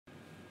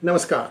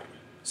Namaskar.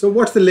 So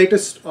what's the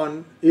latest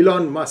on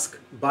Elon Musk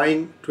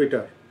buying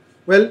Twitter?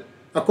 Well,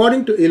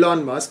 according to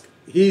Elon Musk,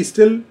 he is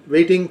still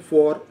waiting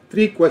for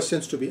three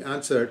questions to be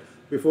answered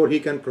before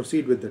he can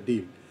proceed with the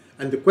deal.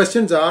 And the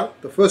questions are,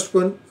 the first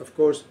one, of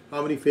course,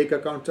 how many fake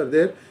accounts are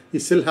there? He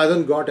still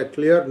hasn't got a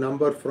clear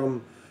number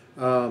from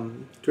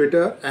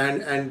Twitter,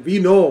 and we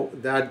know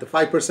that the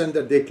 5%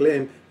 that they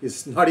claim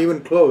is not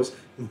even close.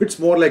 It's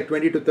more like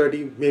 20 to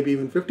 30, maybe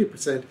even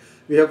 50%.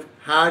 We have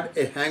had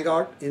a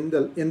hangout in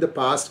the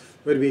past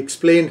where we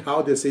explained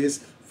how this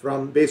is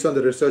based on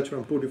the research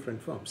from two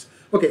different firms.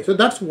 Okay, so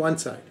that's one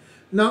side.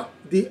 Now,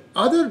 the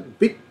other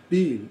big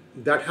deal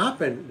that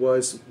happened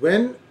was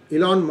when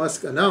Elon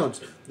Musk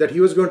announced that he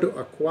was going to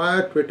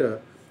acquire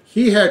Twitter.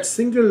 He had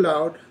singled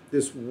out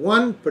this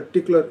one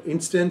particular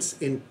instance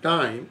in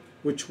time,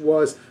 which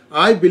was,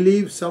 I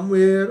believe,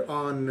 somewhere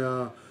on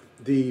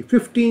the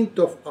 15th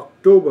of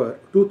October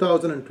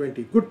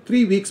 2020, good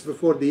 3 weeks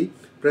before the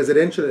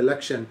presidential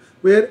election,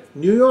 where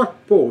New York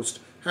Post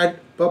had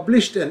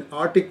published an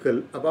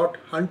article about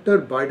Hunter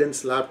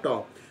Biden's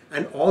laptop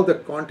and all the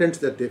contents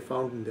that they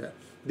found in there.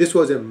 This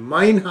was a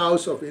mine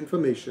house of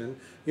information.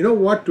 You know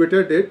what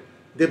Twitter did?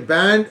 They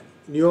banned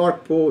New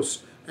York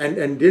Post and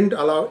didn't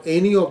allow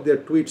any of their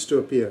tweets to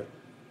appear.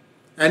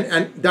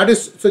 And that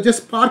is, so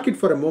just park it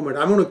for a moment.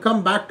 I'm going to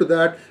come back to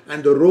that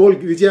and the role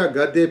Vijaya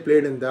Gadde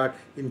played in that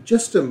in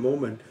just a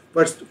moment.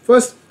 But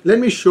first, let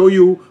me show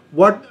you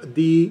what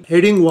the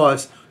heading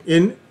was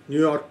in New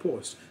York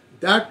Post.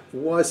 That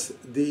was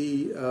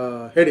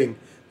the heading.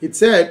 It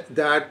said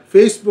that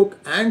Facebook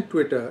and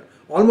Twitter,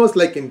 almost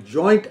like in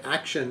joint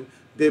action,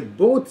 they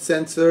both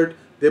censored,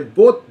 they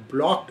both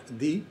blocked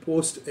the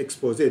post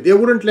expose. They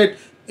wouldn't let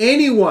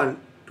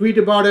anyone tweet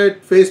about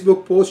it,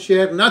 Facebook post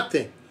share,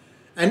 nothing.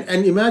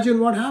 And imagine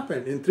what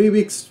happened. In 3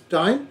 weeks'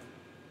 time,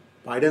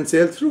 Biden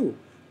sailed through.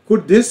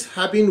 Could this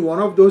have been one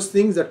of those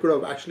things that could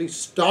have actually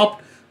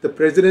stopped the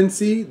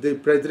presidency, the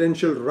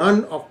presidential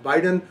run of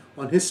Biden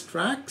on his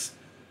tracks?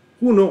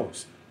 Who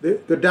knows?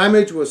 The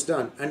damage was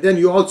done. And then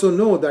you also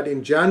know that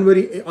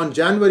on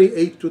January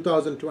 8,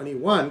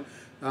 2021,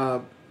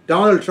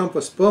 Donald Trump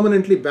was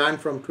permanently banned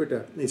from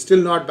Twitter. He's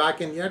still not back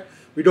in yet.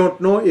 We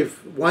don't know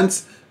if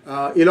once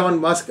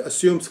Elon Musk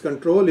assumes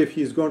control, if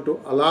he's going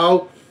to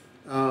allow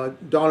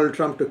Donald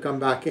Trump to come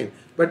back in.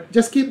 But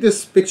just keep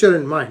this picture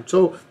in mind.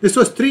 So this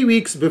was 3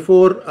 weeks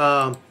before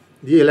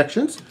the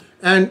elections,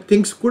 and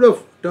things could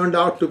have turned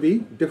out to be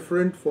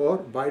different for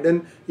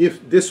Biden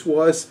if this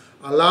was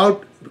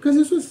allowed, because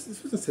this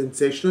was a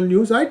sensational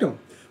news item.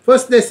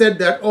 First they said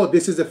that, oh,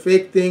 this is a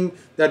fake thing,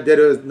 that there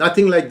is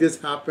nothing like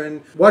this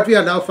happened. What we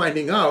are now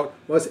finding out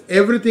was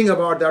everything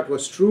about that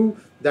was true,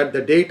 that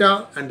the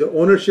data and the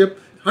ownership,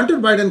 Hunter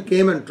Biden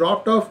came and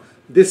dropped off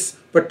this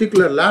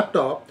particular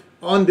laptop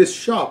on this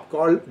shop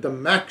called the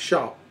Mac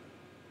Shop.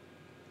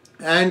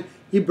 And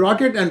he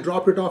brought it and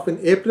dropped it off in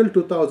April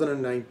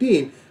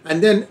 2019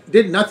 and then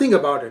did nothing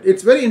about it.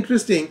 It's very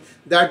interesting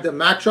that the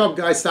Mac Shop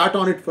guy sat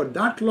on it for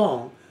that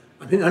long,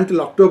 I mean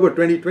until October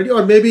 2020,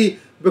 or maybe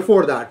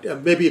before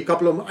that, maybe a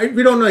couple of,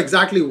 we don't know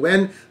exactly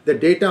when the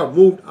data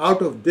moved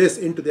out of this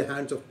into the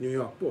hands of New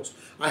York Post.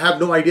 I have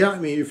no idea. I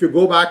mean, if you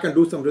go back and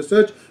do some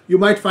research, you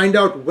might find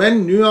out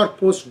when New York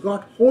Post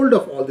got hold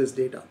of all this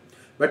data.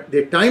 But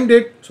they timed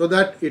it so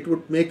that it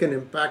would make an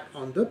impact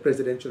on the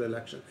presidential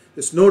election.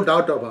 There's no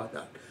doubt about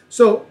that.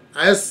 So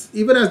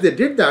even as they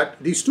did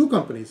that, these two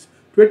companies,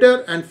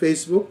 Twitter and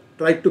Facebook,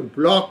 tried to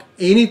block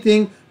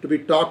anything to be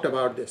talked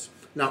about this.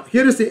 Now,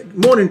 here is the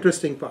more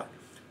interesting part.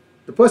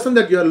 The person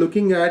that you are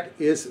looking at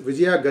is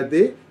Vijaya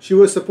Gadde. She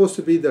was supposed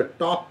to be the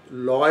top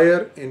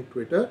lawyer in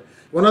Twitter.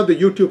 One of the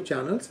YouTube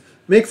channels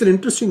makes an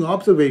interesting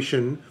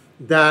observation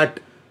that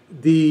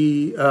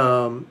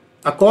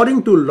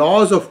according to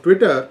laws of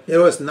Twitter, there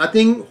was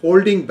nothing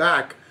holding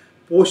back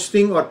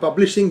posting or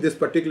publishing this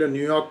particular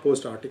New York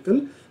Post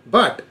article.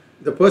 But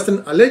the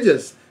person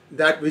alleges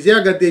that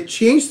Vijaya Gadde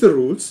changed the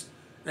rules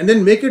and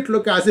then make it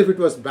look as if it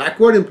was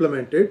backward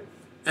implemented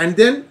and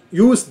then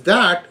use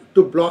that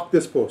to block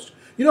this post.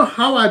 You know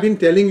how I've been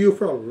telling you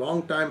for a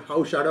long time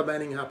how shadow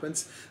banning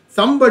happens?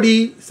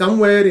 Somebody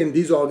somewhere in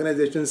these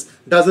organizations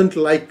doesn't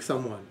like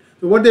someone.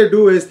 So what they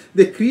do is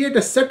they create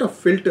a set of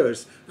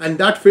filters, and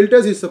that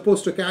filters is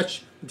supposed to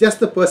catch just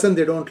the person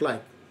they don't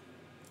like.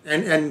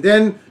 And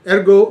then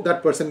ergo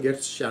that person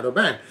gets shadow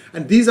banned.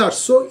 And these are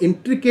so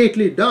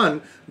intricately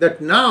done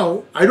that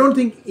now I don't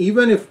think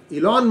even if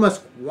Elon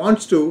Musk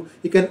wants to,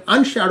 he can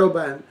unshadow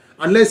ban,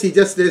 unless he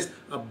just says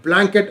a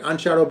blanket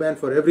unshadow ban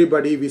for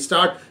everybody. We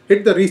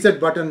hit the reset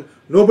button,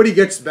 nobody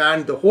gets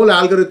banned, the whole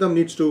algorithm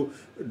needs to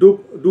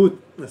do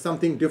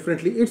something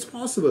differently. It's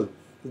possible.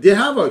 They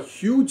have a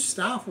huge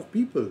staff of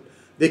people.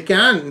 They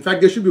can, in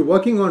fact, they should be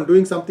working on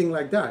doing something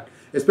like that,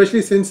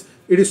 especially since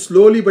it is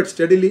slowly but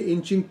steadily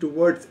inching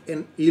towards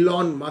an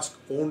Elon Musk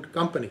owned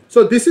company.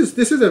 So this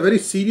is a very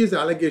serious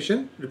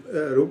allegation.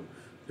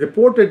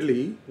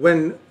 Reportedly,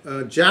 when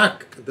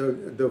Jack,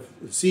 the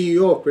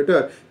CEO of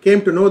Twitter,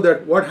 came to know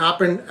that what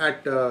happened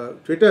at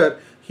Twitter,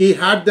 he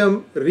had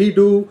them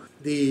redo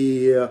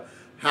the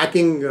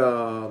hacking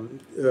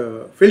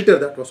filter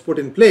that was put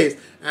in place,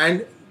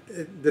 and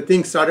the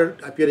thing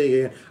started appearing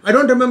again. I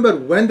don't remember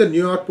when the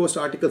New York Post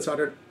article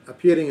started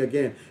appearing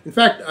again. In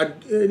fact,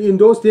 in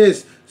those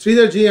days,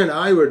 Sridhar ji and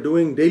I were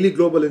doing daily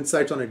global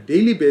insights on a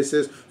daily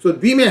basis, so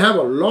we may have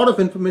a lot of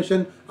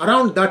information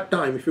around that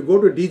time. If you go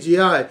to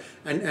DGI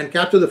and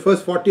capture the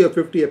first 40 or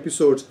 50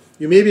 episodes,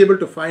 you may be able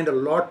to find a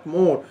lot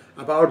more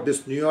about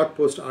this New York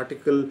Post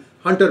article,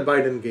 Hunter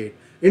Biden Gate.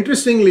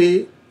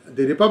 Interestingly,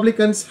 the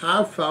Republicans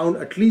have found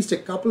at least a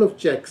couple of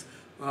checks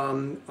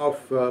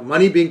of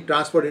money being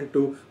transferred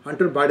into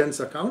Hunter Biden's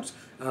accounts,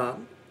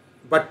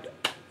 but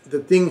the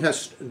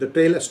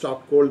trail has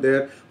stopped cold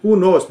there. Who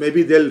knows?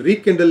 Maybe they'll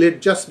rekindle it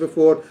just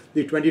before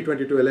the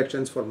 2022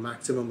 elections for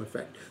maximum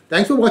effect.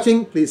 Thanks for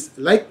watching. Please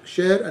like,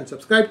 share, and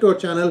subscribe to our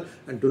channel,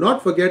 and do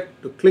not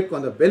forget to click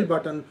on the bell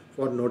button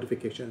for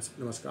notifications.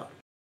 Namaskar.